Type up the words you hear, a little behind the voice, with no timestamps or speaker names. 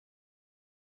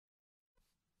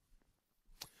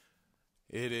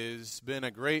It has been a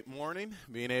great morning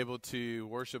being able to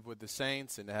worship with the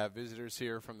saints and to have visitors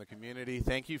here from the community.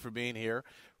 Thank you for being here.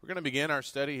 We're going to begin our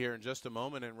study here in just a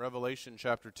moment in Revelation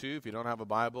chapter 2. If you don't have a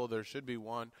Bible, there should be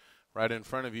one right in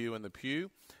front of you in the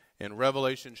pew. In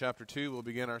Revelation chapter 2, we'll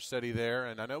begin our study there.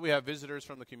 And I know we have visitors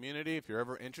from the community. If you're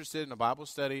ever interested in a Bible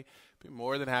study, I'd be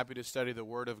more than happy to study the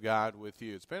Word of God with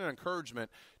you. It's been an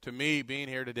encouragement to me being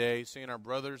here today, seeing our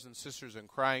brothers and sisters in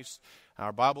Christ.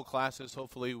 Our Bible classes,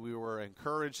 hopefully we were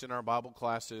encouraged in our Bible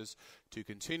classes to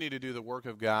continue to do the work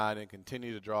of God and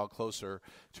continue to draw closer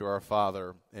to our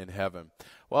Father in heaven.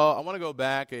 Well, I want to go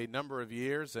back a number of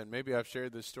years, and maybe I've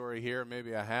shared this story here,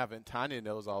 maybe I haven't. Tanya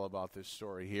knows all about this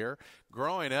story here.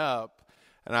 Growing up,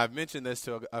 and I've mentioned this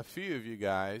to a few of you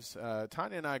guys,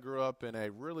 Tanya and I grew up in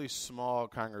a really small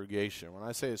congregation. When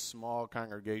I say a small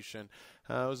congregation,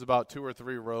 it was about 2 or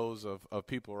 3 rows of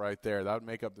people right there. That would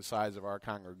make up the size of our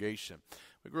congregation.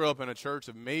 We grew up in a church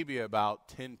of maybe about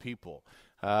 10 people,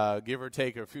 give or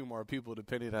take a few more people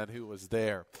depending on who was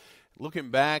there.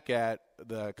 Looking back at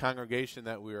the congregation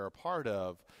that we were a part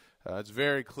of, it's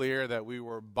very clear that we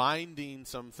were binding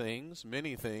some things,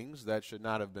 many things, that should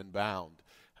not have been bound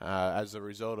as a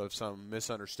result of some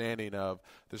misunderstanding of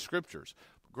the Scriptures.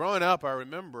 Growing up, I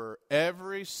remember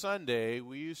every Sunday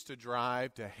we used to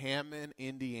drive to Hammond,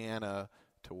 Indiana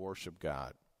to worship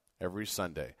God. Every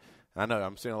Sunday. I know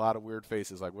I'm seeing a lot of weird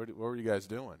faces like, what were you guys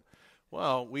doing?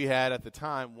 Well, we had at the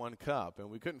time 1 cup, and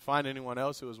we couldn't find anyone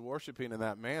else who was worshiping in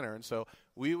that manner, and so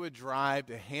we would drive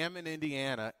to Hammond,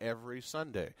 Indiana every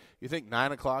Sunday. You think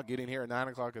 9 o'clock, getting here at 9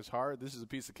 o'clock is hard? This is a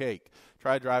piece of cake.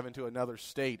 Try driving to another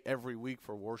state every week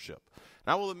for worship.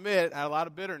 And I will admit, I had a lot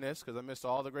of bitterness because I missed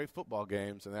all the great football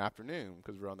games in the afternoon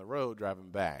because we were on the road driving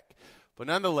back. But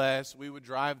nonetheless, we would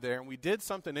drive there, and we did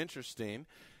something interesting.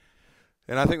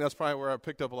 And I think that's probably where I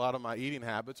picked up a lot of my eating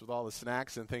habits with all the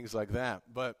snacks and things like that.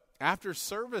 But after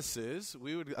services,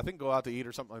 we would, I think, go out to eat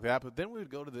or something like that. But then we would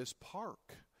go to this park.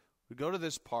 We'd go to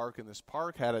this park, and this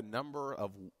park had a number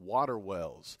of water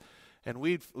wells. And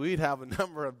we'd have a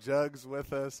number of jugs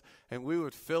with us, and we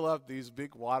would fill up these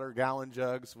big water gallon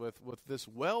jugs with this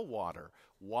well water.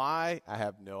 Why? I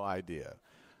have no idea.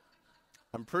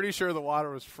 I'm pretty sure the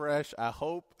water was fresh. I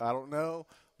hope. I don't know.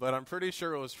 But I'm pretty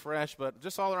sure it was fresh. But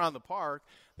just all around the park,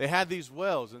 they had these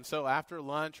wells. And so after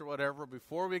lunch or whatever,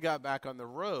 before we got back on the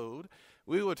road,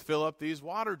 we would fill up these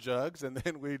water jugs, and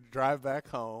then we'd drive back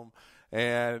home.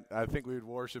 And I think we'd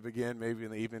worship again, maybe in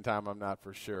the evening time. I'm not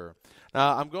for sure.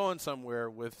 Now, I'm going somewhere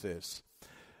with this.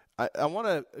 I want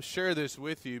to share this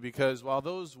with you because while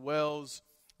those wells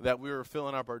that we were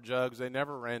filling up our jugs, they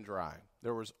never ran dry.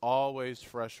 There was always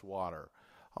fresh water.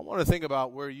 I want to think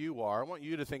about where you are. I want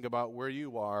you to think about where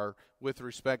you are with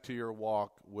respect to your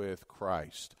walk with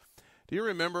Christ. Do you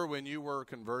remember when you were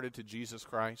converted to Jesus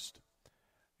Christ?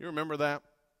 You remember that?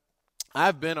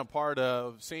 I've been a part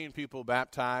of seeing people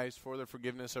baptized for the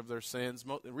forgiveness of their sins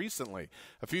recently.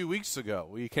 A few weeks ago,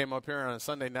 we came up here on a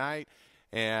Sunday night,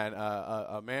 and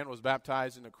a man was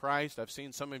baptized into Christ. I've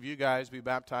seen some of you guys be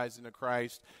baptized into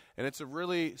Christ, and it's a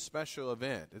really special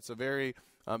event. It's a very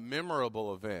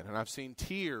memorable event, and I've seen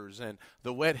tears and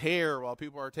the wet hair while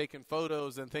people are taking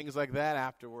photos and things like that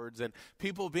afterwards, and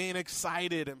people being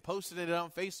excited and posting it on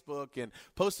Facebook and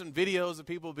posting videos of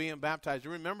people being baptized.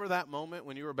 You remember that moment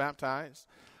when you were baptized?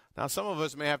 Now, some of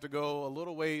us may have to go a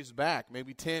little ways back,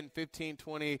 maybe 10, 15,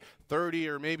 20, 30,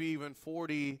 or maybe even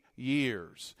 40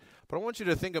 years. But I want you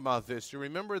to think about this. You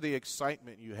remember the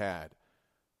excitement you had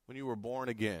when you were born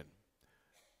again.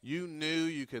 You knew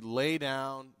you could lay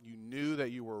down. You knew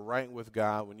that you were right with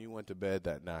God when you went to bed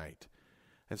that night.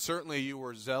 And certainly you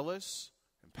were zealous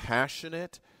and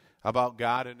passionate about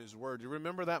God and His Word. Do you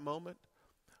remember that moment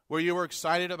where you were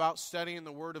excited about studying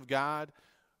the Word of God?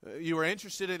 You were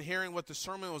interested in hearing what the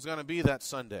sermon was going to be that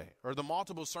Sunday, or the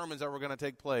multiple sermons that were going to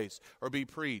take place or be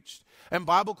preached. And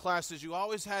Bible classes, you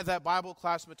always had that Bible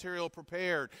class material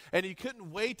prepared, and you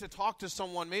couldn't wait to talk to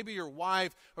someone, maybe your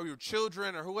wife or your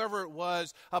children or whoever it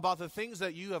was, about the things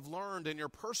that you have learned in your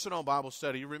personal Bible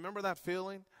study. You remember that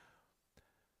feeling?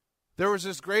 There was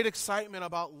this great excitement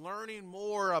about learning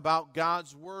more about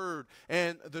God's Word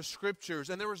and the Scriptures.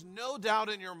 And there was no doubt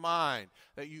in your mind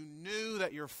that you knew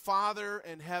that your Father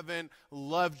in heaven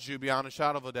loved you beyond a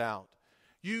shadow of a doubt.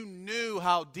 You knew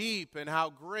how deep and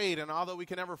how great, and although we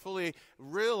can never fully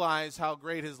realize how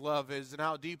great His love is and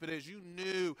how deep it is, you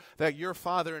knew that your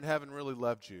Father in heaven really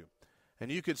loved you.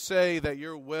 And you could say that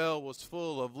your well was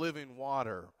full of living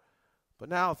water. But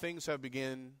now things have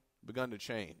begun to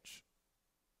change.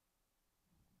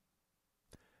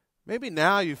 Maybe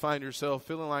now you find yourself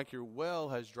feeling like your well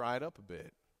has dried up a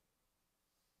bit.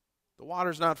 The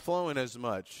water's not flowing as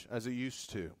much as it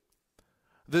used to.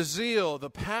 The zeal, the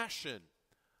passion,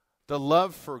 the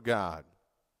love for God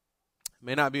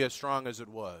may not be as strong as it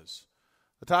was.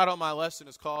 The title of my lesson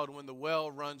is called When the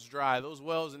Well Runs Dry. Those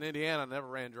wells in Indiana never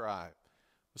ran dry.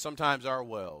 But sometimes our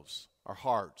wells, our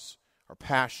hearts, our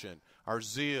passion, our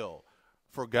zeal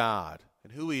for God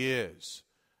and who He is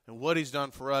and what He's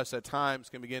done for us at times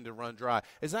can begin to run dry.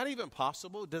 Is that even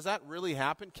possible? Does that really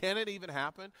happen? Can it even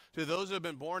happen to those who have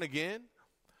been born again?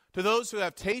 To those who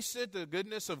have tasted the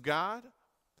goodness of God?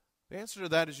 The answer to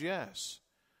that is yes.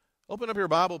 Open up your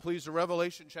Bible, please, to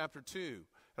Revelation chapter 2.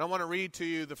 And I want to read to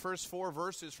you the first 4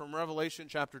 verses from Revelation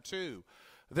chapter 2.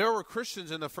 There were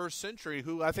Christians in the first century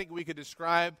who I think we could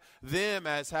describe them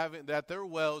as having that their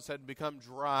wells had become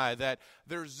dry, that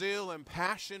their zeal and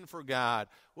passion for God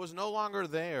was no longer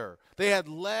there. They had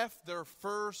left their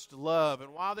first love.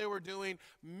 And while they were doing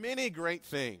many great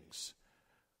things,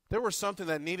 there was something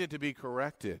that needed to be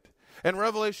corrected. In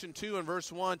Revelation 2 and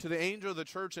verse 1, to the angel of the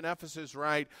church in Ephesus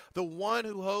write, the one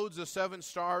who holds the 7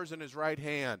 stars in his right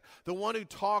hand, the one who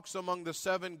talks among the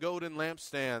 7 golden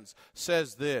lampstands,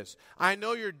 says this, I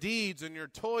know your deeds and your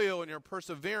toil and your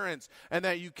perseverance, and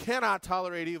that you cannot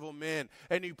tolerate evil men.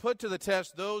 And you put to the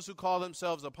test those who call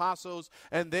themselves apostles,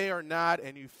 and they are not,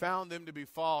 and you found them to be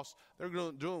false. They're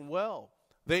doing well.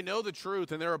 They know the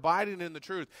truth, and they're abiding in the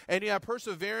truth. And you have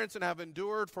perseverance and have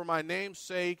endured for my name's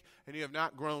sake, and you have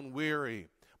not grown weary.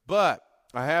 But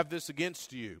I have this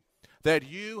against you, that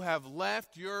you have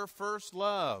left your first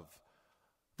love.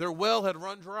 Their well had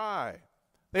run dry.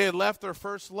 They had left their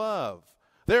first love.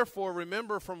 Therefore,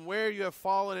 remember from where you have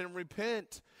fallen and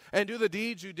repent, and do the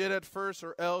deeds you did at first,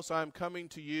 or else I am coming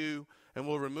to you and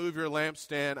will remove your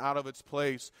lampstand out of its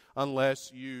place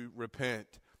unless you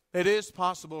repent. It is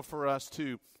possible for us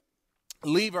to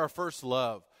leave our first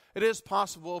love. It is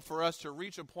possible for us to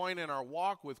reach a point in our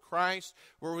walk with Christ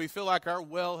where we feel like our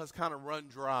well has kind of run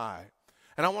dry.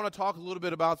 And I want to talk a little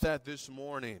bit about that this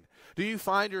morning. Do we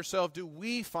find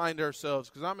ourselves,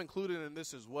 because I'm included in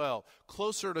this as well,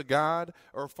 closer to God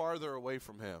or farther away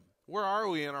from Him? Where are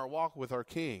we in our walk with our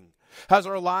King? Have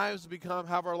our lives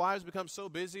become so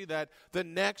busy that the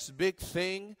next big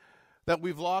thing that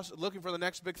we've lost, looking for the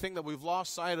next big thing, that we've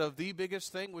lost sight of the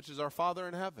biggest thing, which is our Father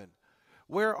in heaven?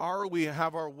 Where are we?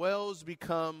 Have our wells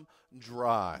become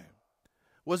dry?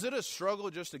 Was it a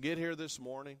struggle just to get here this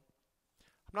morning?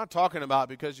 I'm not talking about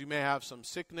because you may have some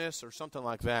sickness or something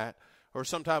like that, or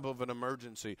some type of an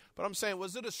emergency. But I'm saying,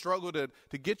 was it a struggle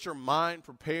to get your mind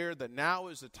prepared that now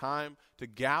is the time to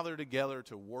gather together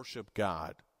to worship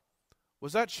God?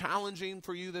 Was that challenging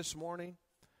for you this morning?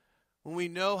 When we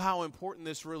know how important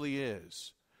this really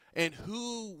is and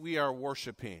who we are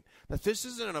worshiping, that this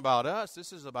isn't about us,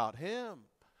 this is about Him.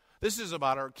 This is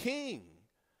about our King.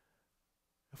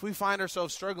 If we find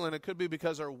ourselves struggling, it could be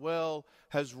because our well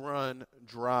has run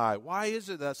dry. Why is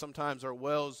it that sometimes our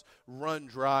wells run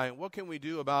dry? And what can we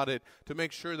do about it to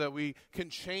make sure that we can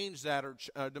change that, or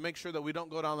to make sure that we don't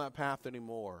go down that path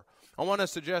anymore? I want to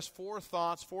suggest 4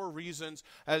 thoughts, 4 reasons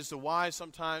as to why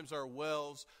sometimes our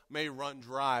wells may run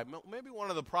dry. Maybe one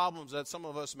of the problems that some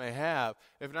of us may have,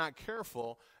 if not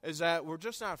careful, is that we're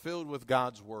just not filled with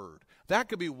God's Word. That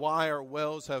could be why our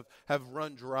wells have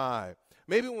run dry.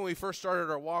 Maybe when we first started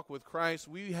our walk with Christ,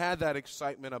 we had that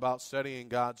excitement about studying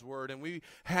God's Word, and we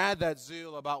had that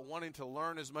zeal about wanting to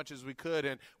learn as much as we could,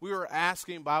 and we were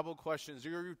asking Bible questions.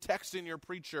 You were texting your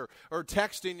preacher or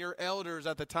texting your elders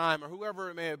at the time or whoever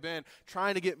it may have been,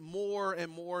 trying to get more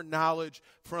and more knowledge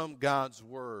from God's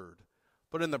Word.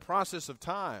 But in the process of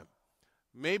time,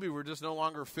 maybe we're just no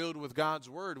longer filled with God's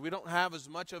Word. We don't have as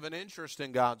much of an interest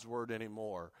in God's Word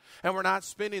anymore. And we're not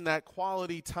spending that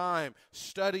quality time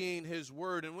studying His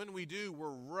Word. And when we do,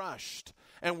 we're rushed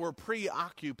and we're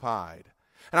preoccupied.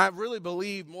 And I really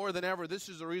believe more than ever, this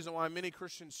is the reason why many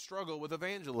Christians struggle with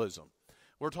evangelism.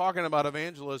 We're talking about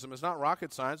evangelism. It's not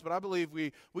rocket science, but I believe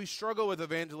we struggle with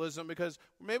evangelism because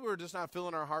maybe we're just not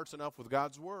filling our hearts enough with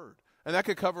God's Word. And that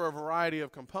could cover a variety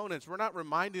of components. We're not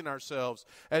reminding ourselves,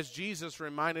 as Jesus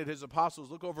reminded His apostles.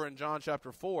 Look over in John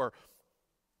chapter 4,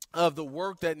 of the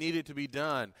work that needed to be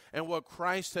done and what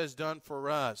Christ has done for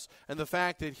us, and the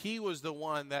fact that He was the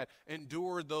one that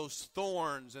endured those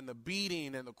thorns and the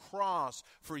beating and the cross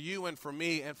for you and for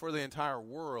me and for the entire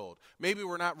world. Maybe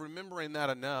we're not remembering that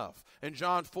enough. In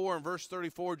John 4 and verse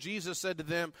 34, Jesus said to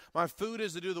them, my food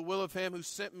is to do the will of Him who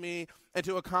sent me and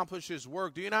to accomplish His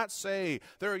work. Do you not say,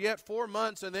 there are yet 4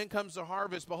 months and then comes the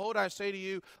harvest? Behold, I say to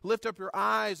you, lift up your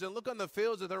eyes and look on the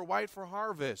fields, that they're white for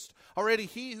harvest. Already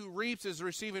He who reaps is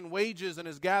receiving receiving wages and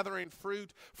is gathering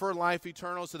fruit for life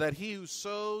eternal, so that he who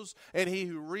sows and he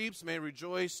who reaps may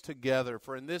rejoice together.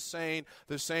 For in this saying,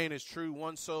 the saying is true,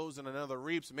 one sows and another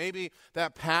reaps. Maybe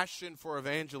that passion for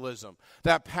evangelism,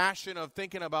 that passion of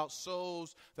thinking about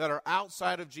souls that are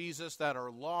outside of Jesus, that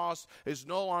are lost, is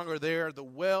no longer there. The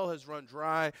well has run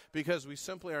dry because we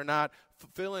simply are not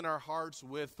filling our hearts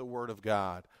with the Word of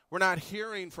God. We're not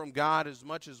hearing from God as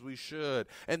much as we should.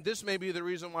 And this may be the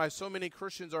reason why so many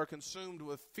Christians are consumed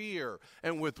with fear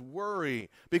and with worry,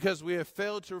 because we have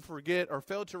failed to forget or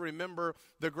failed to remember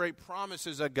the great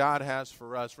promises that God has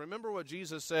for us. Remember what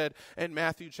Jesus said in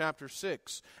Matthew chapter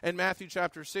 6. In Matthew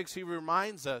chapter 6, he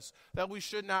reminds us that we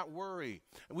should not worry.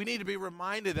 We need to be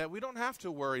reminded that we don't have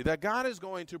to worry, that God is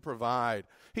going to provide.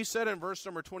 He said in verse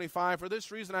number 25, "For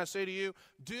this reason I say to you,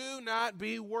 do not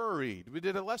be worried." We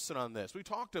did a lesson on this. We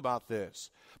talked about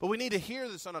this. But we need to hear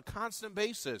this on a constant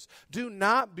basis. Do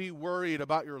not be worried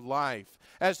about your life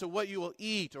as to what you will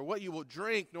eat or what you will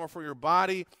drink, nor for your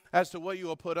body as to what you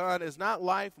will put on. Is not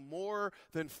life more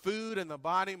than food, and the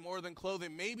body more than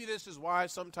clothing? Maybe this is why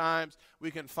sometimes we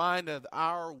can find that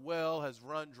our well has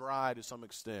run dry to some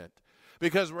extent,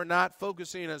 because we're not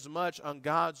focusing as much on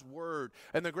God's Word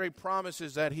and the great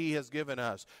promises that He has given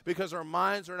us, because our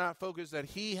minds are not focused that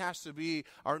He has to be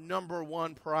our number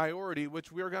one priority,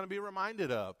 which we are going to be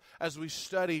reminded of as we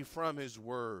study from His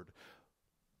Word.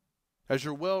 Has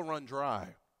your well run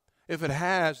dry? If it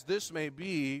has, this may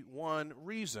be one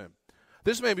reason.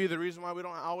 This may be the reason why we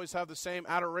don't always have the same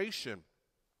adoration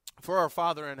for our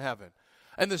Father in heaven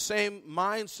and the same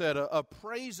mindset of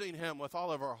praising Him with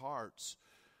all of our hearts.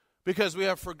 Because we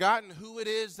have forgotten who it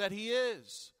is that He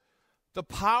is, the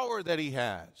power that He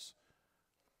has,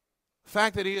 the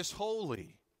fact that He is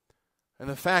holy, and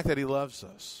the fact that He loves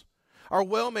us. Our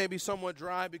well may be somewhat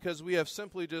dry because we have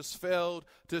simply just failed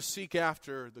to seek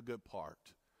after the good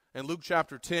part. In Luke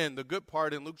chapter 10, the good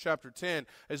part in Luke chapter 10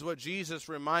 is what Jesus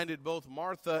reminded both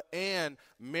Martha and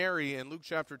Mary in Luke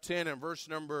chapter 10 and verse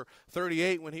number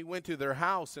 38 when He went to their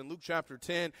house. In Luke chapter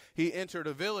 10, He entered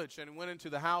a village and went into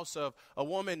the house of a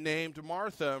woman named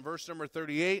Martha in verse number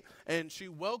 38, and she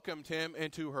welcomed Him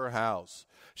into her house.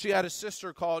 She had a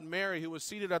sister called Mary who was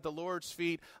seated at the Lord's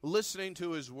feet listening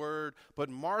to His word, but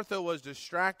Martha was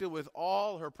distracted with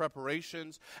all her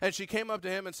preparations, and she came up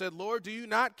to Him and said, "Lord, do you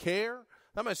not care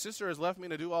that my sister has left me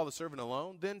to do all the serving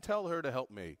alone? Then tell her to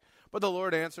help me." But the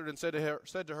Lord answered and said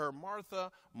to her,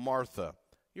 "Martha, Martha,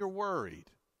 you're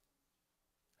worried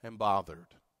and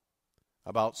bothered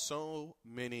about so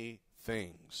many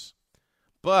things.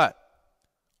 But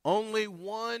only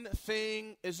one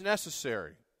thing is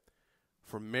necessary.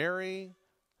 For Mary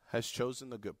has chosen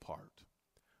the good part,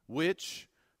 which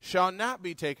shall not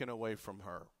be taken away from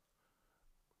her."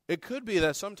 It could be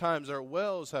that sometimes our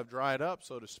wells have dried up,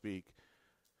 so to speak,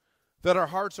 that our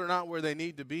hearts are not where they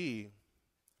need to be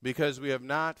because we have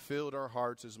not filled our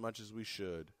hearts as much as we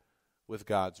should with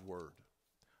God's Word.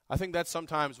 I think that's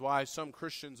sometimes why some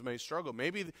Christians may struggle.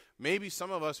 Maybe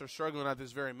some of us are struggling at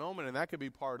this very moment, and that could be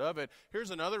part of it.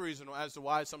 Here's another reason as to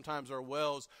why sometimes our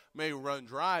wells may run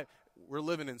dry. We're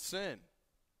living in sin.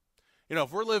 You know,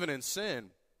 if we're living in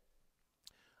sin,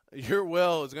 your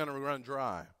well is going to run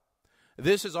dry.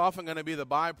 This is often going to be the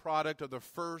byproduct of the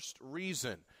first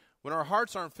reason. When our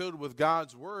hearts aren't filled with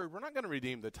God's Word, we're not going to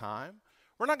redeem the time.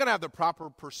 We're not going to have the proper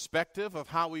perspective of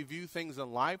how we view things in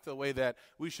life, the way that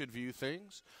we should view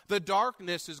things. The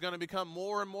darkness is going to become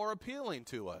more and more appealing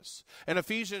to us. In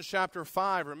Ephesians chapter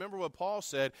 5, remember what Paul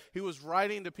said. He was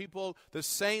writing to people, the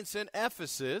saints in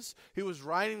Ephesus. He was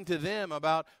writing to them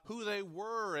about who they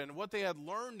were and what they had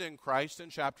learned in Christ in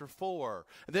chapter 4.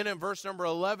 And then in verse number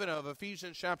 11 of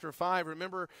Ephesians chapter 5,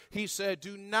 remember he said,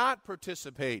 "Do not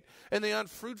participate in the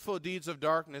unfruitful deeds of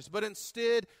darkness, but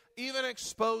instead even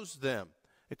expose them."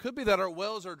 It could be that our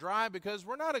wells are dry because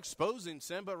we're not exposing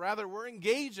sin, but rather we're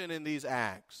engaging in these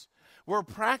acts. We're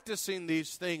practicing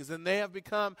these things, and they have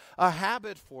become a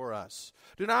habit for us.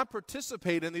 Do not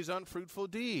participate in these unfruitful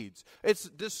deeds. It's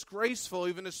disgraceful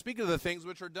even to speak of the things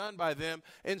which are done by them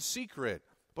in secret.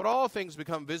 But all things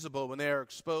become visible when they are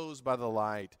exposed by the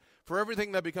light. For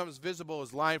everything that becomes visible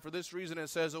is light. For this reason it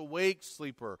says, "Awake,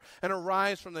 sleeper, and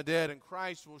arise from the dead, and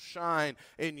Christ will shine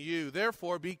in you.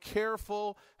 Therefore be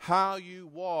careful how you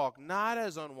walk, not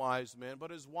as unwise men,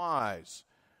 but as wise,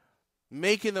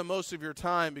 making the most of your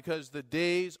time, because the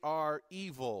days are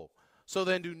evil. So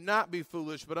then do not be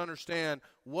foolish, but understand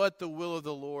what the will of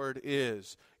the Lord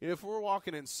is." If we're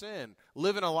walking in sin,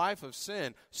 living a life of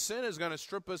sin, sin is going to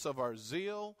strip us of our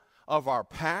zeal, of our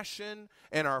passion,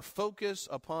 and our focus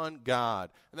upon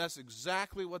God. And that's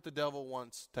exactly what the devil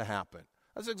wants to happen.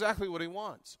 That's exactly what he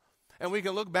wants. And we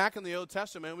can look back in the Old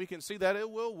Testament and we can see that it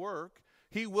will work.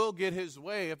 He will get his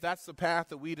way if that's the path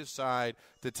that we decide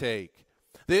to take.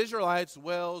 The Israelites'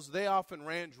 wells, they often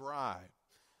ran dry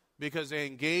because they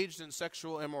engaged in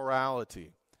sexual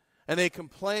immorality. And they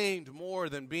complained more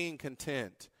than being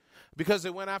content because they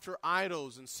went after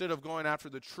idols instead of going after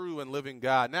the true and living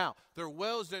God. Now, their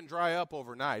wells didn't dry up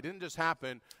overnight. It didn't just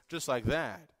happen just like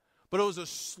that. But it was a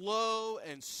slow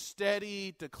and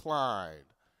steady decline.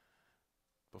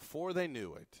 Before they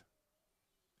knew it,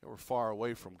 they were far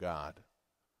away from God.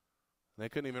 They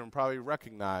couldn't even probably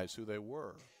recognize who they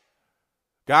were.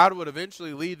 God would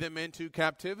eventually lead them into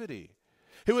captivity.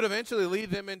 He would eventually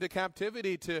lead them into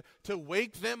captivity to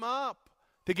wake them up,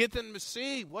 to get them to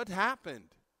see what happened.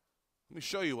 Let me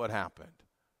show you what happened.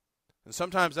 And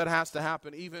sometimes that has to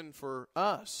happen even for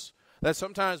us. That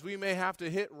sometimes we may have to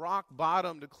hit rock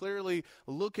bottom to clearly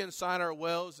look inside our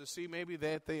wells to see maybe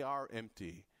that they are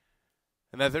empty.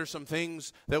 And that there's some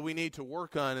things that we need to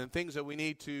work on and things that we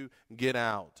need to get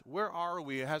out. Where are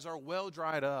we? Has our well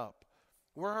dried up?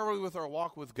 Where are we with our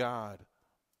walk with God?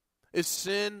 Is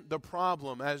sin the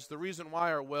problem as the reason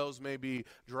why our wells may be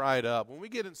dried up? When we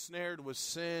get ensnared with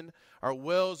sin, our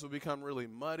wells will become really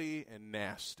muddy and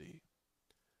nasty.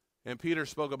 And Peter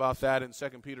spoke about that in 2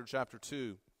 Peter chapter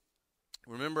 2.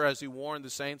 Remember, as he warned the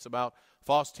saints about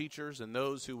false teachers and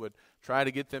those who would try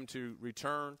to get them to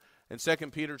return. In 2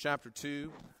 Peter chapter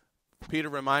 2, Peter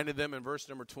reminded them in verse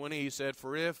number 20, he said,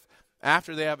 "For if,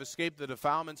 after they have escaped the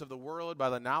defilements of the world by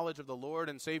the knowledge of the Lord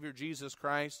and Savior Jesus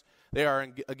Christ, they are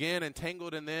again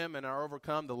entangled in them and are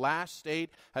overcome, the last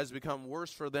state has become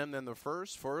worse for them than the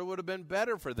first. For it would have been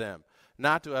better for them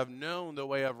not to have known the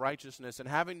way of righteousness, and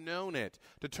having known it,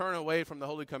 to turn away from the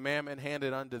holy commandment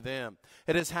handed unto them.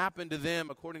 It has happened to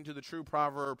them, according to the true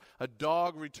proverb, a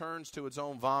dog returns to its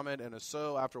own vomit, and a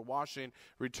sow after washing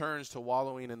returns to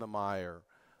wallowing in the mire."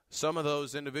 Some of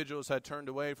those individuals had turned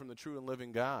away from the true and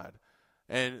living God,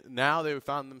 and now they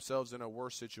found themselves in a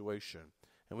worse situation.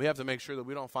 And we have to make sure that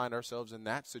we don't find ourselves in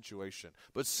that situation.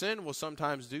 But sin will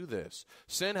sometimes do this.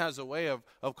 Sin has a way of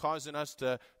causing us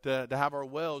to have our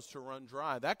wells to run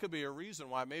dry. That could be a reason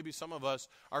why maybe some of us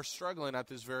are struggling at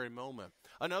this very moment.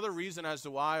 Another reason as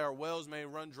to why our wells may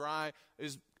run dry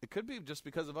is it could be just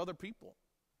because of other people.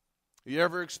 You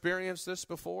ever experienced this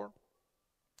before?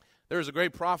 There's a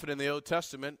great prophet in the Old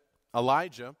Testament,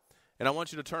 Elijah, and I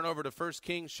want you to turn over to 1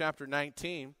 Kings chapter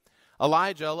 19.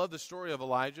 Elijah, I love the story of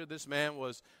Elijah. This man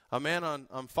was a man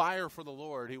on fire for the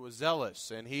Lord. He was zealous,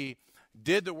 and he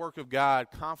did the work of God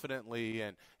confidently,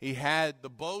 and he had the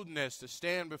boldness to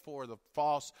stand before the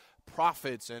false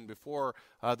prophets and before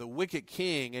the wicked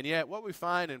king. And yet what we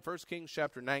find in 1 Kings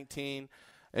chapter 19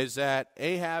 is that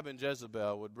Ahab and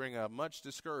Jezebel would bring much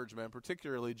discouragement,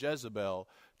 particularly Jezebel,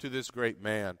 to this great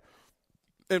man.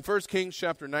 In 1 Kings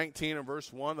chapter 19 and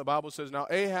verse 1, the Bible says, "Now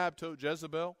Ahab told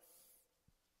Jezebel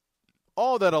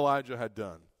all that Elijah had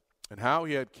done, and how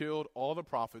he had killed all the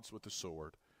prophets with the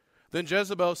sword. Then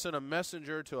Jezebel sent a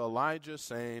messenger to Elijah,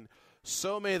 saying,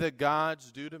 So may the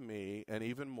gods do to me, and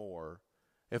even more,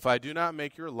 if I do not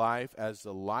make your life as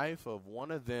the life of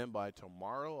one of them by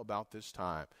tomorrow about this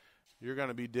time." You're going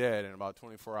to be dead in about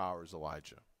 24 hours,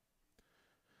 Elijah.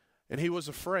 And he was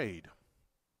afraid,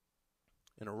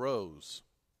 and arose,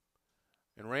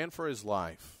 and ran for his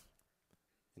life,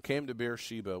 and came to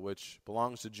Beersheba, which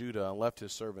belongs to Judah, and left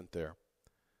his servant there.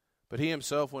 But he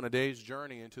himself went a day's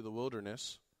journey into the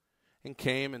wilderness, and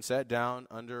came and sat down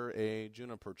under a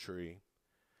juniper tree.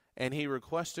 And he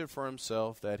requested for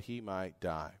himself that he might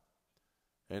die,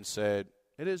 and said,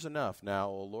 "It is enough now,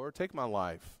 O Lord, take my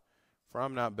life, for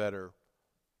I'm not better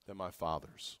than my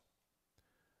fathers."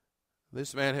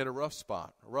 This man hit a rough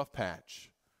spot, a rough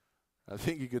patch. I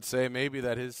think you could say maybe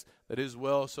that his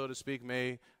well, so to speak,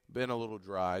 may have been a little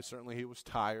dry. Certainly he was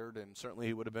tired, and certainly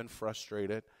he would have been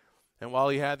frustrated. And while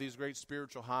he had these great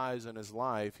spiritual highs in his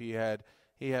life, he had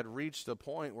reached a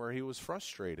point where he was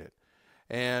frustrated.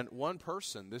 And one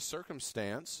person, this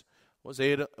circumstance, was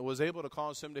able to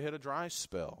cause him to hit a dry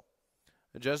spell.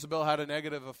 And Jezebel had a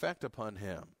negative effect upon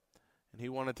him, and he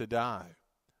wanted to die.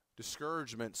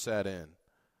 Discouragement set in.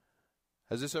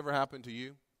 Has this ever happened to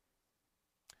you?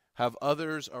 Have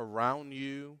others around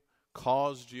you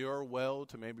caused your well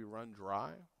to maybe run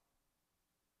dry?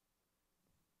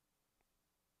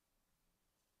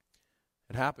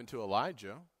 It happened to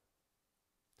Elijah.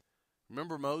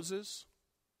 Remember Moses?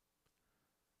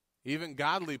 Even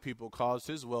godly people caused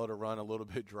his well to run a little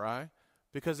bit dry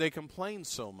because they complained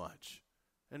so much.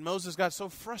 And Moses got so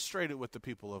frustrated with the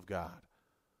people of God.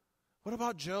 What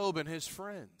about Job and his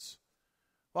friends?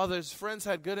 While his friends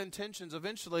had good intentions,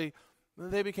 eventually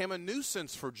they became a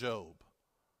nuisance for Job.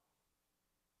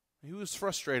 He was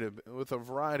frustrated for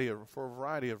a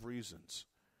variety of reasons.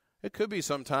 It could be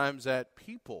sometimes that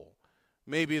people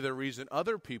may be the reason,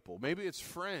 other people, maybe it's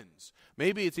friends,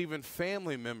 maybe it's even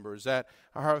family members that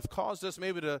have caused us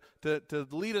maybe to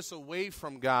lead us away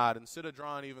from God instead of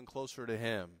drawing even closer to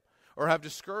Him, or have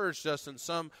discouraged us in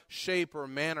some shape or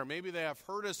manner. Maybe they have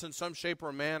hurt us in some shape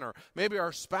or manner. Maybe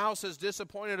our spouse has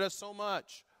disappointed us so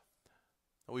much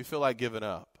that we feel like giving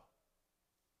up.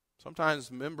 Sometimes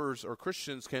members or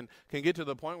Christians can get to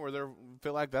the point where they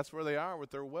feel like that's where they are with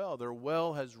their well. Their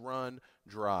well has run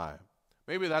dry.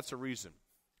 Maybe that's a reason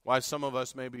why some of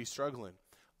us may be struggling.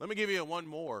 Let me give you one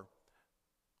more.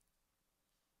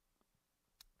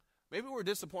 Maybe we're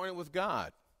disappointed with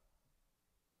God.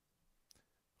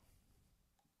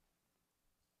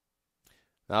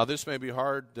 Now, this may be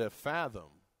hard to fathom,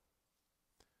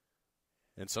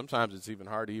 and sometimes it's even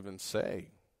hard to even say.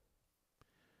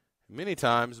 Many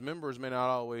times, members may not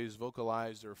always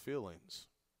vocalize their feelings.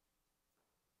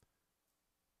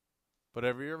 But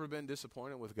have you ever been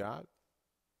disappointed with God?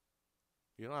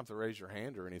 You don't have to raise your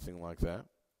hand or anything like that.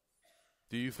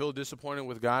 Do you feel disappointed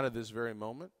with God at this very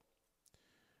moment?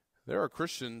 There are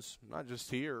Christians, not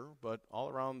just here, but all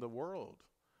around the world,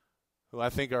 who I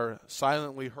think are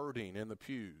silently hurting in the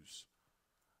pews.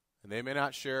 And they may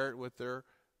not share it with their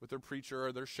preacher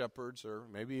or their shepherds or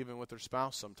maybe even with their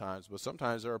spouse sometimes, but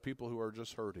sometimes there are people who are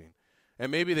just hurting.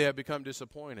 And maybe they have become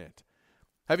disappointed.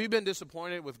 Have you been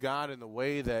disappointed with God in the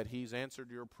way that He's answered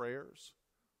your prayers?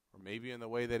 Or maybe in the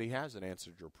way that He hasn't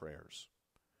answered your prayers?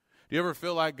 Do you ever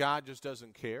feel like God just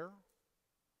doesn't care?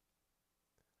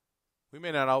 We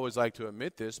may not always like to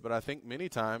admit this, but I think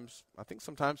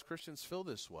sometimes Christians feel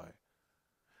this way.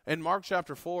 In Mark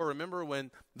chapter 4, remember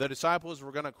when the disciples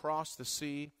were going to cross the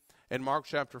sea in Mark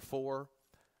chapter 4?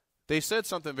 They said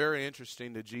something very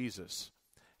interesting to Jesus.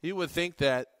 You would think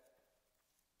that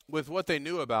with what they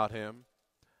knew about Him,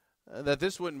 that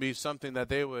this wouldn't be something that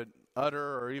they would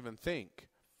utter or even think.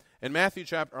 In Mark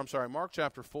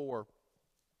chapter 4,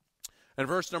 and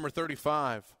verse number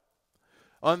 35,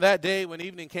 on that day when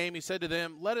evening came, He said to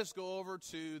them, "Let us go over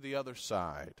to the other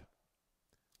side."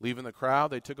 Leaving the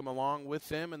crowd, they took Him along with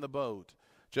them in the boat,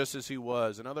 just as He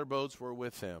was, and other boats were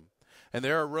with Him. And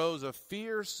there arose a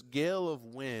fierce gale of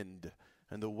wind,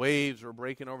 and the waves were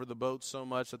breaking over the boat so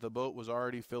much that the boat was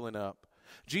already filling up.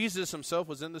 Jesus Himself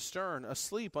was in the stern,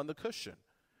 asleep on the cushion.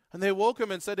 And they woke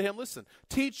Him and said to Him, "Listen,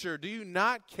 teacher, do you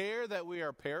not care that we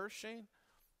are perishing?"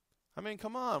 I mean,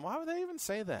 come on, why would they even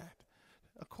say that?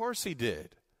 Of course He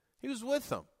did. He was with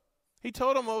them. He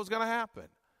told them what was going to happen.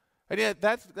 And yet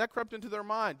that crept into their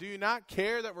mind. Do you not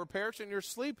care that we're perishing? You're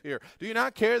asleep here. Do you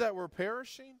not care that we're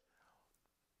perishing?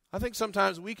 I think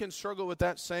sometimes we can struggle with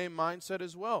that same mindset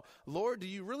as well. Lord, do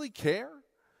you really care?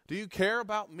 Do you care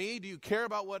about me? Do you care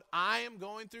about what I am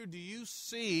going through? Do you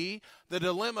see the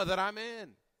dilemma that I'm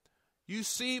in? You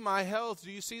see my health.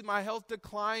 Do you see my health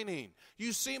declining?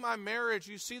 You see my marriage.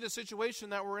 You see the situation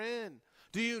that we're in.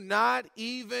 Do you not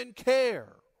even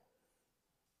care?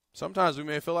 Sometimes we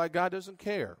may feel like God doesn't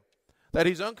care, that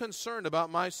He's unconcerned about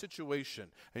my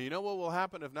situation. And you know what will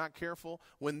happen if not careful?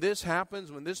 When this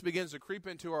happens, when this begins to creep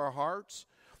into our hearts,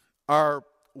 our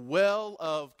well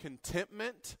of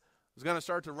contentment is going to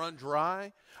start to run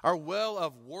dry. Our well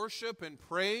of worship and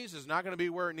praise is not going to be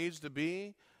where it needs to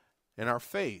be. And our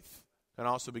faith can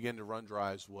also begin to run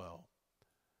dry as well.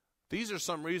 These are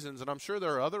some reasons, and I'm sure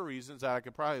there are other reasons that I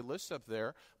could probably list up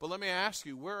there. But let me ask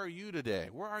you, where are you today?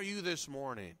 Where are you this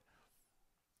morning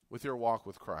with your walk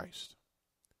with Christ?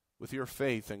 With your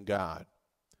faith in God?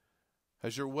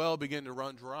 Has your well begin to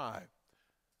run dry?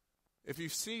 If you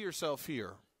see yourself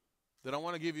here, then I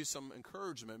want to give you some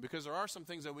encouragement, because there are some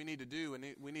things that we need to do and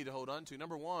we need to hold on to.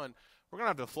 Number one, we're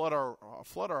going to have to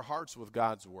flood our hearts with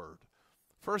God's Word.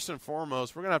 First and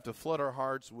foremost, we're going to have to flood our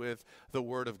hearts with the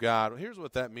Word of God. Here's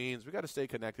what that means. We've got to stay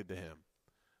connected to Him.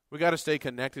 We've got to stay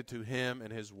connected to Him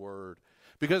and His Word.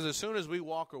 Because as soon as we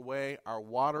walk away, our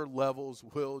water levels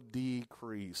will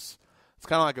decrease. It's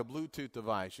kind of like a Bluetooth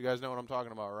device. You guys know what I'm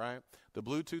talking about, right? The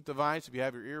Bluetooth device, if you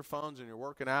have your earphones and you're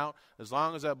working out, as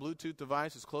long as that Bluetooth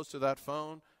device is close to that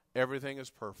phone, everything is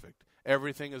perfect.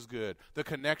 Everything is good. The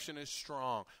connection is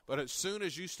strong. But as soon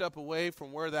as you step away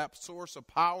from where that source of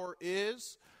power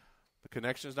is, the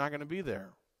connection is not going to be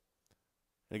there.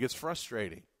 And it gets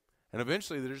frustrating. And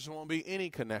eventually there just won't be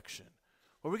any connection.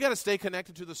 Well, we got to stay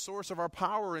connected to the source of our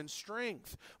power and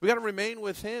strength. We got to remain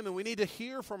with Him, and we need to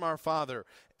hear from our Father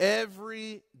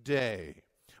every day.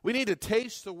 We need to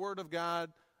taste the Word of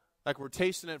God like we're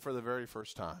tasting it for the very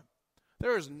first time.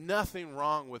 There is nothing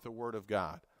wrong with the Word of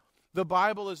God. The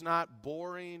Bible is not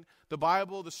boring.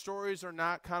 The stories are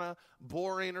not kind of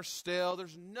boring or stale.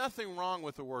 There's nothing wrong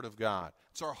with the Word of God.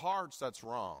 It's our hearts that's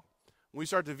wrong. When we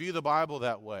start to view the Bible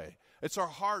that way, it's our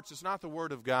hearts. It's not the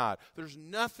Word of God. There's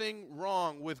nothing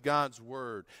wrong with God's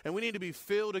Word. And we need to be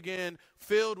filled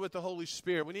with the Holy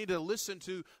Spirit. We need to listen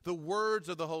to the words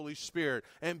of the Holy Spirit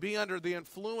and be under the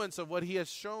influence of what He has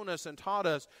shown us and taught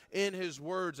us in His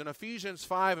words. In Ephesians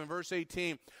 5 and verse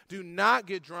 18, do not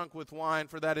get drunk with wine,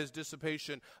 for that is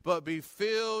dissipation, but be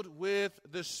filled with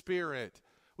the Spirit.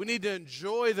 We need to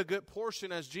enjoy the good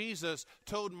portion, as Jesus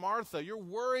told Martha. You're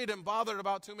worried and bothered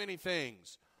about too many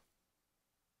things.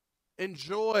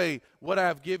 Enjoy what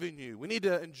I've given you. We need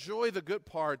to enjoy the good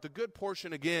part, the good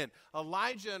portion again.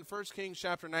 Elijah in 1 Kings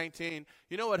chapter 19,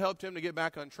 you know what helped him to get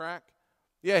back on track?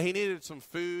 Yeah, he needed some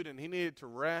food and he needed to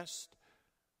rest,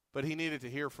 but he needed to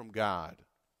hear from God.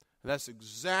 And that's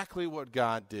exactly what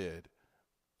God did.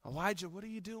 Elijah, what are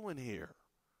you doing here?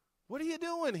 What are you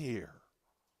doing here?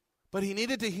 But he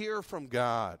needed to hear from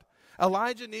God.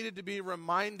 Elijah needed to be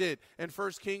reminded in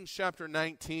 1 Kings chapter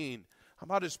 19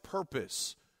 about his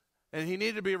purpose. And he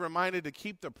needed to be reminded to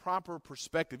keep the proper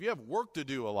perspective. You have work to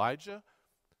do, Elijah.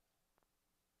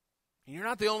 And you're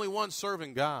not the only one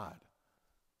serving God.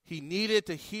 He needed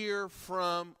to hear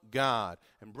from God.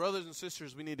 And brothers and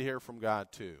sisters, we need to hear from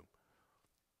God too.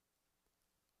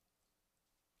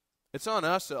 It's on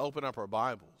us to open up our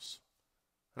Bibles.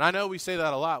 And I know we say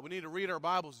that a lot. We need to read our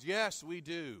Bibles. Yes, we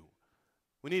do.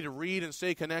 We need to read and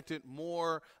stay connected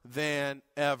more than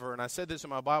ever. And I said this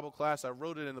in my Bible class. I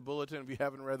wrote it in the bulletin if you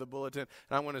haven't read the bulletin.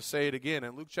 And I'm going to say it again.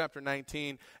 In Luke chapter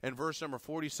 19 and verse number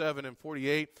 47 and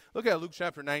 48. Look at Luke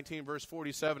chapter 19, verse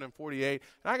 47 and 48.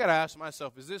 And I got to ask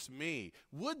myself, is this me?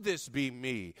 Would this be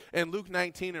me? In Luke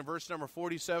 19 and verse number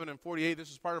 47 and 48,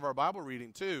 this is part of our Bible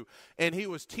reading too. And he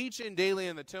was teaching daily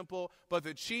in the temple, but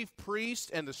the chief priests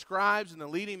and the scribes and the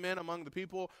leading men among the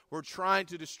people were trying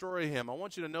to destroy him. I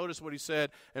want you to notice what he said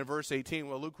in verse 18,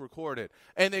 what Luke recorded.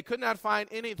 And they could not find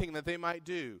anything that they might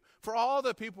do, for all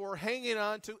the people were hanging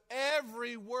on to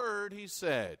every word he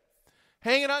said.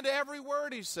 Hanging on to every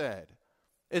word he said.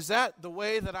 Is that the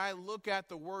way that I look at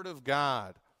the Word of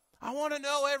God? I want to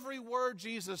know every word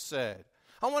Jesus said.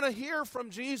 I want to hear from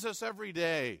Jesus every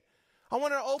day. I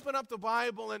want to open up the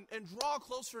Bible and draw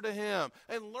closer to Him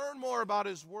and learn more about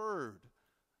His Word.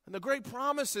 And the great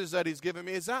promises that He's given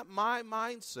me, is that my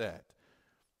mindset?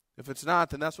 If it's not,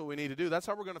 then that's what we need to do. That's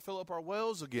how we're going to fill up our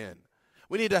wells again.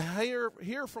 We need to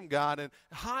hear from God and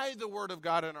hide the Word of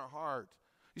God in our heart.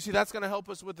 You see, that's going to help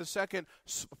us with the second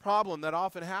problem that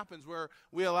often happens where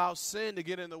we allow sin to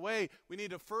get in the way. We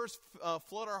need to first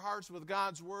flood our hearts with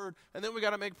God's Word, and then we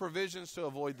got to make provisions to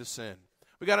avoid the sin.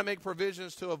 We got to make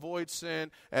provisions to avoid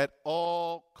sin at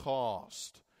all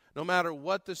cost. No matter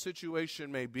what the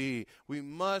situation may be, we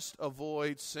must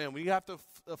avoid sin. We have to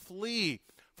flee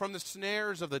from the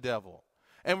snares of the devil.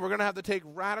 And we're going to have to take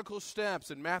radical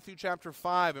steps in Matthew chapter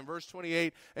 5 and verse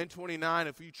 28 and 29.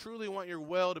 If you truly want your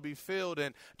well to be filled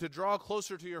and to draw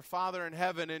closer to your Father in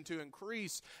heaven and to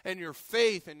increase in your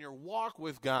faith and your walk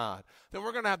with God, then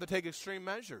we're going to have to take extreme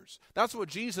measures. That's what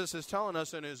Jesus is telling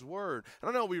us in His Word. I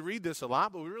don't know, we read this a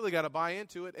lot, but we really got to buy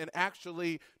into it and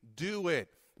actually do it.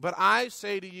 But I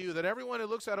say to you that everyone who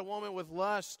looks at a woman with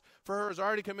lust for her has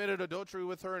already committed adultery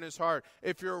with her in his heart.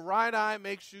 If your right eye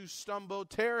makes you stumble,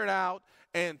 tear it out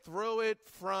and throw it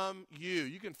from you.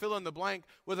 You can fill in the blank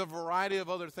with a variety of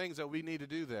other things that we need to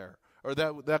do there, or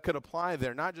that could apply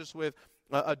there, not just with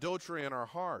adultery in our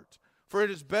heart. For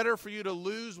it is better for you to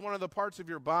lose one of the parts of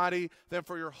your body than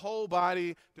for your whole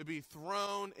body to be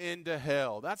thrown into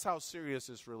hell. That's how serious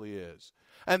this really is.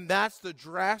 And that's the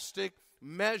drastic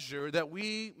measure that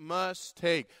we must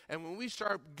take. And when we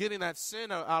start getting that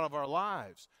sin out of our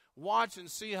lives, watch and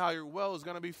see how your well is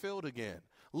going to be filled again.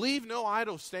 Leave no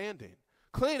idol standing.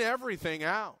 Clean everything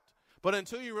out. But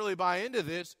until you really buy into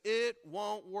this, it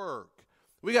won't work.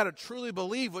 We got to truly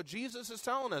believe what Jesus is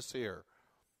telling us here.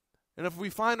 And if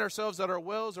we find ourselves that our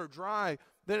wells are dry,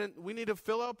 then we need to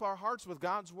fill up our hearts with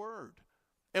God's Word.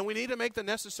 And we need to make the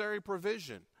necessary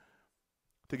provision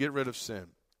to get rid of sin.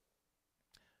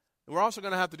 And we're also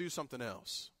going to have to do something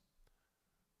else.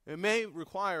 It may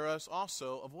require us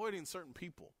also avoiding certain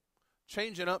people,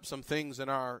 changing up some things in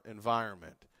our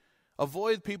environment.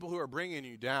 Avoid people who are bringing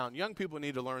you down. Young people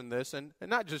need to learn this, and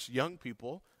not just young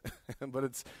people, but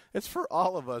it's for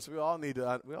all of us. We all need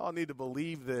to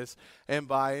believe this and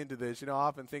buy into this. You know, I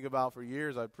often think about, for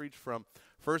years I preached from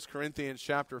 1 Corinthians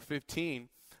chapter 15.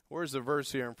 Where's the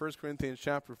verse here? In 1 Corinthians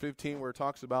chapter 15, where it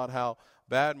talks about how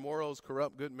bad morals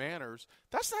corrupt good manners.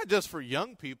 That's not just for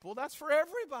young people. That's for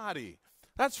everybody.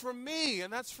 That's for me,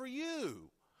 and that's for you.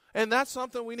 And that's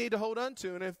something we need to hold on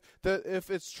to. And if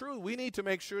it's true, we need to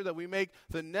make sure that we make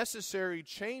the necessary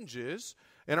changes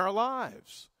in our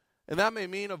lives. And that may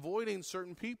mean avoiding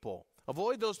certain people.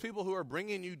 Avoid those people who are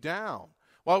bringing you down.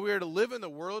 While we are to live in the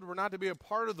world, we're not to be a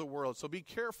part of the world. So be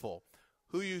careful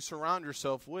who you surround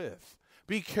yourself with.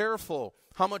 Be careful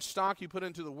how much stock you put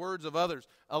into the words of others.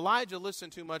 Elijah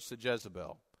listened too much to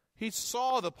Jezebel. He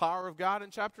saw the power of God in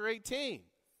chapter 18.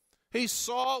 He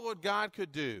saw what God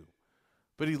could do.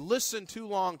 But he listened too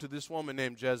long to this woman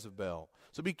named Jezebel.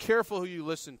 So be careful who you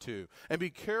listen to. And be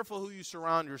careful who you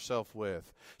surround yourself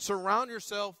with. Surround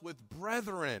yourself with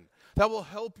brethren that will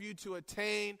help you to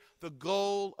attain the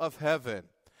goal of heaven.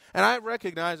 And I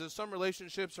recognize that some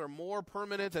relationships are more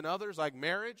permanent than others, like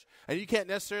marriage. And you can't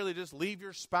necessarily just leave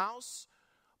your spouse.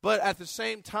 But at the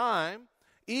same time,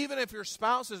 even if your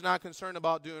spouse is not concerned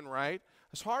about doing right,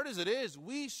 as hard as it is,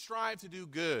 we strive to do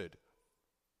good.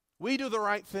 We do the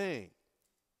right thing.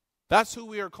 That's who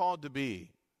we are called to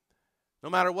be. No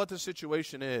matter what the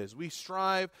situation is, we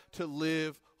strive to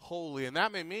live holy. And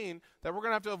that may mean that we're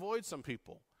going to have to avoid some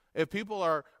people. If people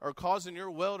are causing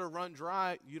your well to run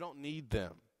dry, you don't need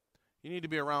them. You need to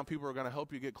be around people who are going to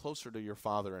help you get closer to your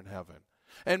Father in heaven.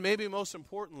 And maybe most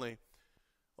importantly,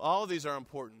 all of these are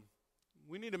important.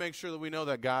 We need to make sure that we know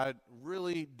that God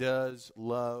really does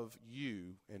love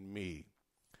you and me.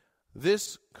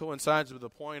 This coincides with the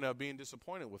point of being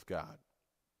disappointed with God.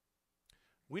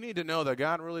 We need to know that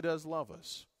God really does love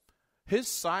us. His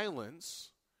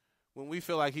silence, when we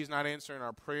feel like he's not answering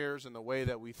our prayers in the way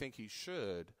that we think he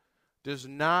should, does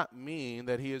not mean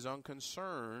that he is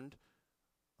unconcerned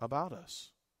about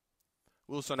us.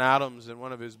 Wilson Adams, in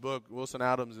one of his books, Wilson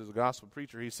Adams is a gospel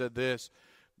preacher, he said this: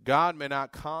 God may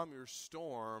not calm your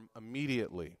storm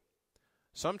immediately.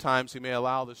 Sometimes he may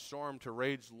allow the storm to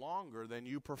rage longer than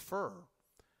you prefer.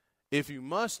 If you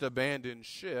must abandon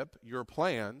your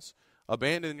plans,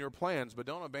 but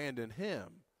don't abandon him.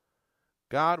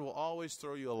 God will always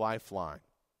throw you a lifeline.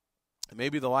 It may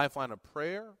be the lifeline of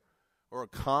prayer, or a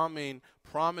calming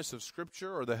promise of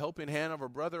Scripture, or the helping hand of a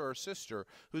brother or sister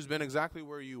who's been exactly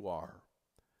where you are.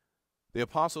 The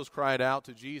apostles cried out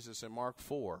to Jesus in Mark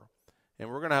 4, and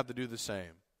we're going to have to do the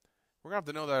same. We're going to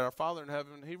have to know that our Father in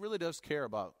heaven, he really does care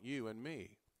about you and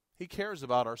me. He cares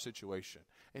about our situation,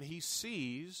 and he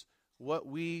sees what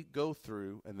we go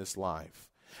through in this life.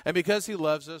 And because he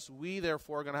loves us, we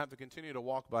therefore are going to have to continue to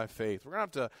walk by faith. We're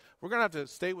going to have to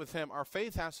stay with him. Our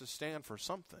faith has to stand for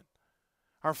something.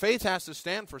 Our faith has to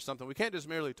stand for something. We can't just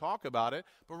merely talk about it,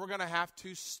 but we're going to have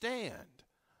to stand.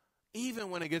 Even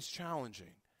when it gets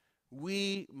challenging,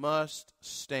 we must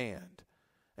stand.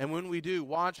 And when we do,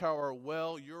 watch how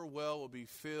your well will be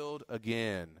filled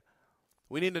again.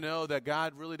 We need to know that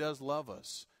God really does love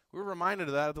us. We're reminded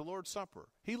of that at the Lord's Supper.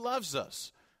 He loves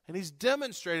us. And he's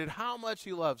demonstrated how much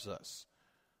he loves us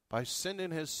by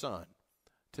sending his Son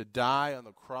to die on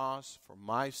the cross for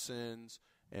my sins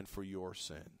and for your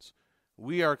sins.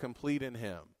 We are complete in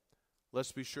him.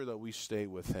 Let's be sure that we stay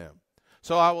with him.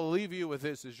 So I will leave you with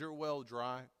this. Is your well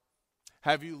dry?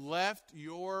 Have you left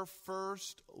your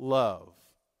first love?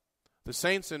 The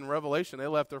saints in Revelation, they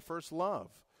left their first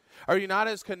love. Are you not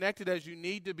as connected as you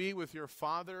need to be with your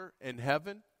Father in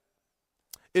heaven?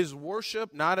 Is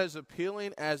worship not as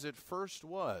appealing as it first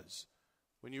was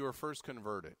when you were first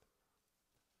converted?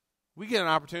 We get an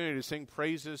opportunity to sing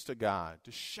praises to God,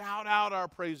 to shout out our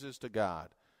praises to God.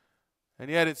 And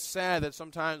yet it's sad that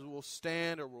sometimes we'll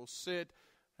stand or we'll sit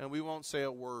and we won't say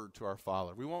a word to our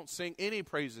Father. We won't sing any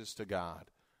praises to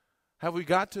God. Have we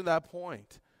got to that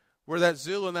point where that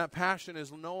zeal and that passion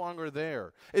is no longer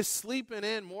there? Is sleeping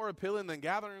in more appealing than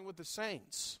gathering with the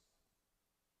saints?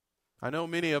 I know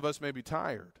many of us may be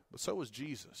tired, but so was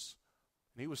Jesus.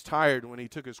 And he was tired when he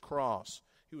took his cross.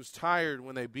 He was tired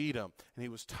when they beat him. And he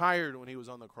was tired when he was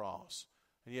on the cross.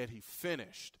 And yet he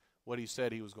finished what he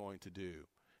said he was going to do.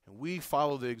 And we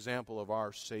follow the example of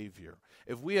our Savior.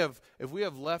 If we have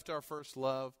left our first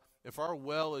love, if our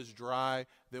well is dry,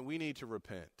 then we need to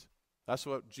repent. That's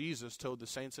what Jesus told the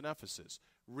saints in Ephesus.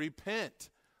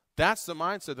 Repent. That's the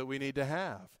mindset that we need to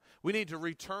have. We need to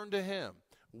return to him,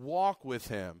 walk with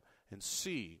him, and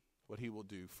see what he will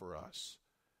do for us.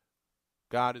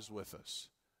 God is with us.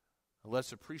 And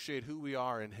let's appreciate who we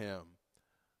are in him.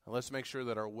 And let's make sure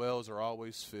that our wells are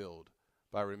always filled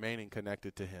by remaining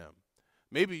connected to him.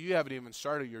 Maybe you haven't even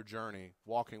started your journey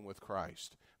walking with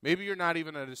Christ. Maybe you're not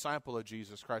even a disciple of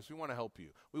Jesus Christ. We want to help you.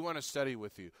 We want to study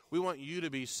with you. We want you to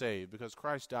be saved because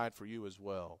Christ died for you as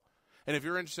well. And if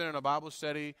you're interested in a Bible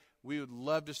study, we would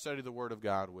love to study the Word of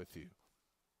God with you.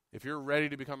 If you're ready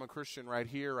to become a Christian right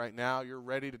here, right now, you're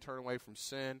ready to turn away from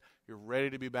sin, you're ready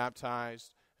to be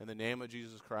baptized in the name of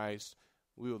Jesus Christ,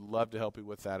 we would love to help you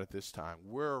with that at this time.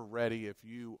 We're ready if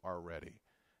you are ready.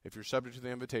 If you're subject to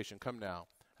the invitation, come now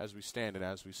as we stand and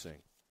as we sing.